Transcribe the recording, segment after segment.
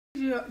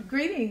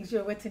Greetings,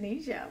 you're with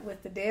Tanisha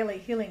with the Daily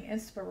Healing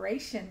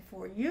Inspiration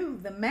for you.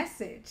 The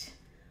message,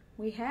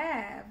 we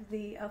have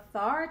the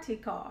Authority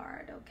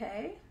card,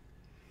 okay?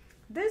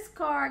 This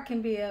card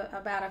can be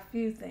about a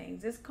few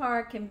things. This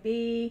card can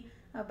be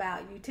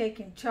about you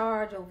taking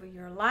charge over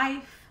your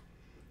life,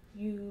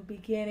 you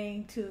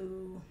beginning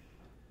to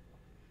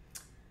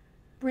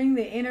bring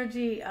the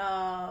energy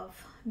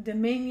of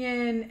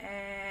dominion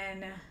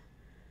and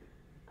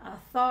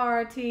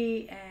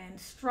authority and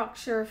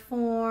structure,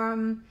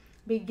 form,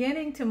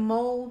 beginning to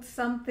mold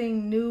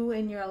something new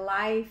in your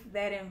life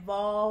that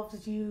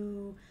involves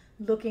you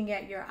looking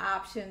at your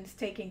options,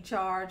 taking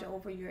charge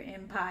over your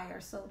empire,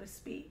 so to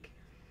speak.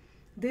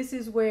 This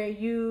is where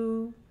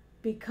you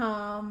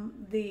become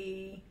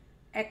the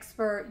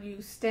expert.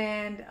 You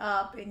stand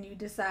up and you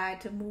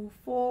decide to move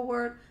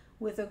forward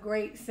with a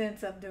great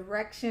sense of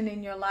direction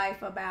in your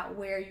life about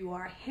where you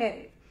are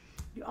headed.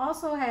 You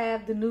also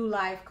have the New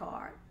Life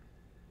card.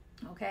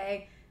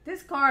 Okay,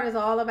 this card is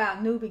all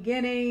about new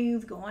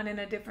beginnings, going in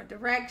a different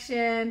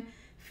direction,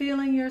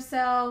 feeling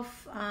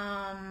yourself,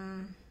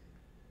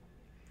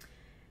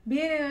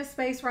 being in a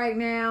space right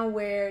now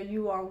where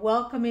you are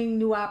welcoming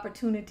new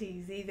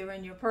opportunities, either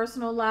in your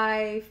personal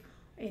life,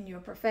 in your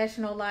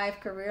professional life,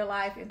 career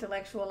life,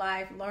 intellectual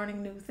life,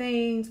 learning new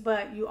things,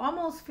 but you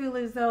almost feel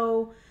as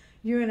though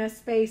you're in a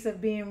space of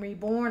being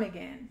reborn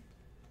again.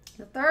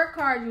 The third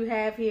card you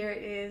have here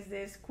is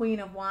this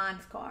Queen of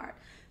Wands card.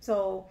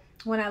 So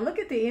when I look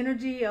at the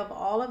energy of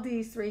all of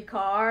these three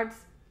cards,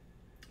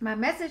 my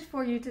message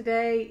for you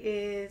today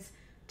is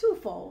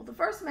twofold. The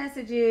first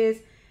message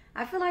is,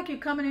 I feel like you're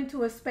coming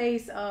into a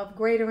space of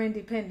greater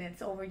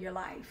independence over your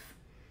life.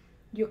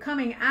 You're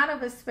coming out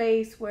of a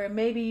space where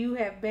maybe you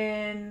have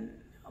been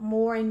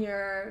more in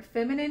your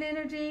feminine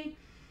energy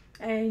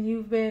and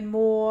you've been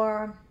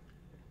more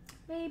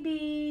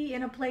maybe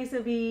in a place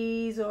of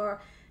ease,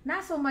 or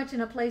not so much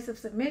in a place of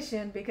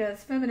submission,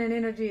 because feminine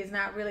energy is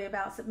not really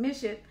about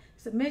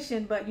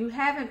submission, but you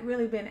haven't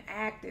really been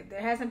active.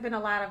 There hasn't been a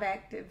lot of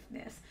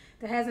activeness.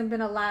 There hasn't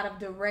been a lot of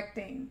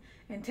directing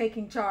and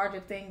taking charge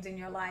of things in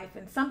your life.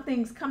 And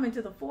something's coming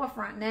to the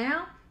forefront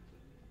now,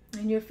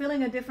 and you're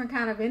feeling a different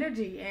kind of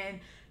energy, and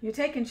you're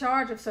taking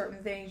charge of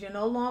certain things. You're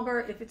no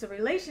longer, if it's a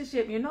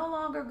relationship, you're no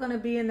longer going to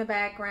be in the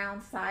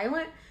background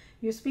silent.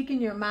 You're speaking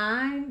your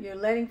mind. You're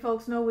letting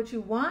folks know what you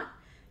want.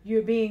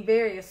 You're being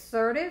very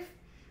assertive,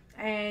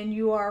 and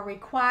you are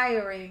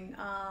requiring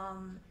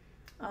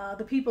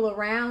the people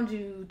around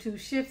you to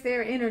shift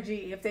their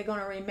energy if they're going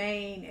to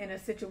remain in a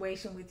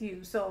situation with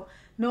you. So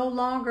no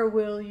longer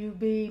will you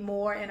be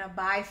more in a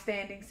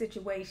bystanding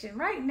situation.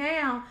 Right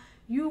now,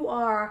 you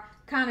are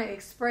kind of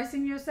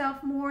expressing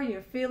yourself more.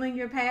 You're feeling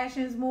your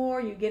passions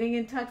more. You're getting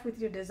in touch with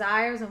your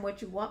desires and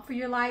what you want for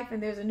your life,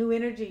 and there's a new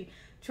energy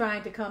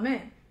trying to come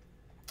in.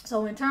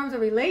 So in terms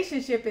of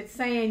relationship, it's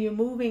saying you're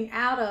moving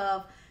out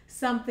of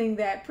something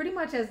that pretty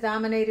much has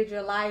dominated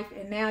your life,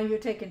 and now you're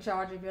taking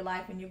charge of your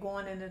life and you're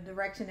going in the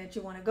direction that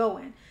you want to go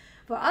in.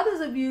 For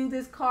others of you,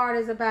 this card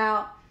is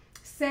about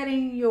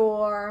setting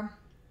your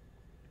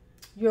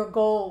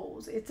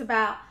goals. It's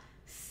about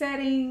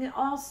setting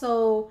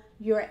also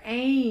your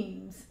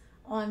aims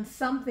on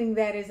something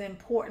that is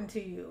important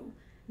to you,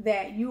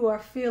 that you are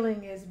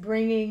feeling is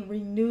bringing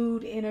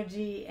renewed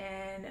energy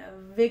and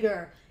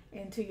vigor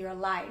into your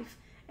life.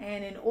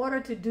 And in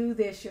order to do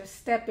this, you're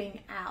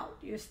stepping out.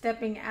 You're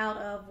stepping out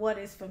of what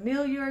is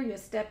familiar. You're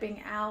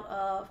stepping out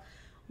of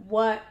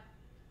what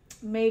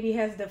maybe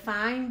has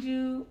defined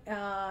you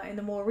in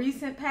the more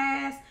recent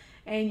past.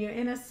 And you're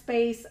in a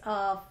space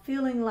of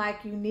feeling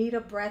like you need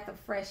a breath of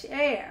fresh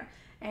air.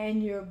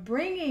 And you're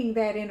bringing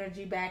that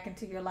energy back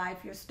into your life.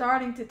 You're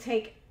starting to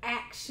take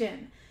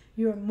action.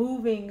 You're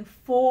moving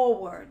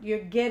forward. You're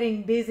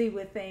getting busy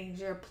with things.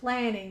 You're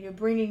planning. You're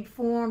bringing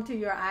form to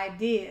your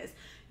ideas.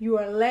 You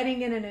are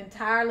letting in an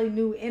entirely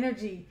new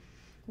energy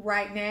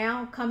right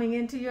now coming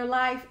into your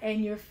life,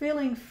 and you're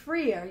feeling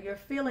freer. You're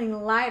feeling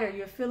lighter.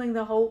 You're feeling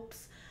the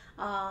hopes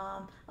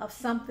of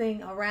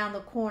something around the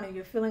corner.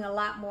 You're feeling a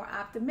lot more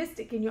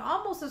optimistic, and you're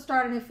almost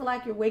starting to feel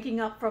like you're waking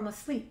up from a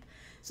sleep.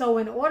 So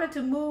in order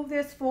to move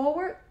this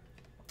forward,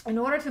 in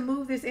order to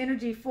move this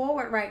energy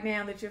forward right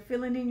now that you're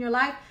feeling in your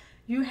life,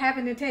 you're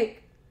having to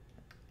take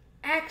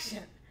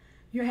action.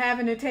 You're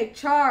having to take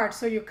charge.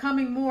 So you're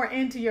coming more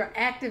into your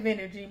active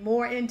energy,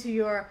 more into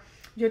your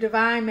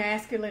divine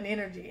masculine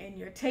energy, and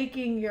you're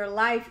taking your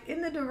life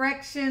in the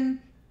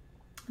direction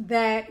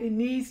that it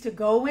needs to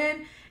go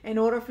in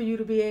order for you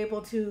to be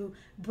able to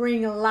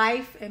bring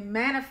life and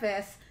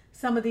manifest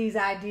some of these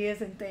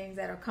ideas and things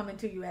that are coming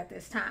to you at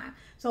this time.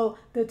 So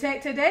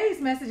today's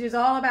message is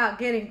all about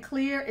getting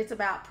clear. It's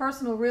about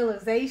personal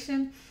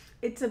realization.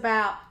 It's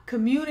about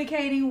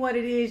communicating what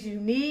it is you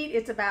need.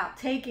 It's about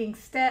taking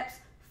steps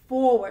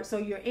forward. So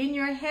you're in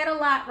your head a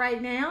lot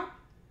right now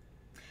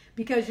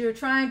because you're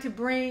trying to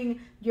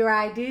bring your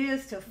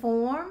ideas to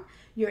form.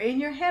 You're in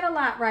your head a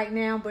lot right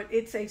now, but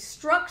it's a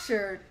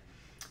structured,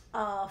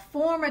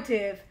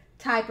 formative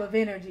type of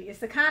energy. It's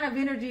the kind of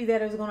energy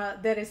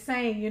that is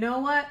saying, you know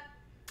what?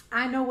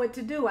 I know what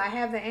to do. I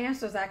have the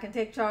answers. I can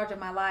take charge of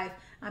my life.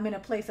 I'm in a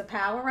place of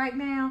power right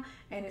now,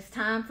 and it's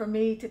time for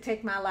me to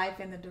take my life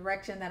in the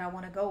direction that I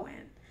want to go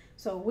in.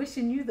 So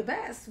wishing you the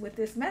best with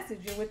this message.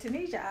 You're with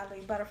Tanisha, I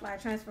lead Butterfly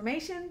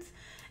Transformations.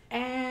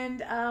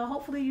 And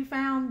hopefully you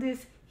found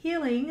this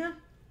healing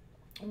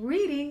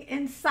reading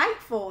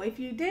insightful. If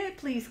you did,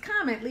 please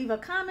comment. Leave a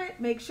comment.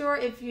 Make sure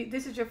if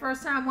this is your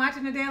first time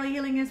watching the Daily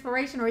Healing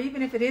Inspiration, or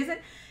even if it isn't,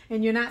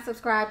 and you're not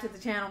subscribed to the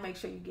channel, make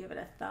sure you give it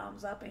a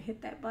thumbs up and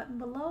hit that button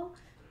below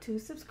to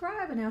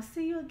subscribe. And I'll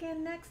see you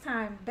again next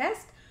time.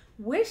 Best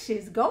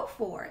wishes. Go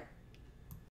for it.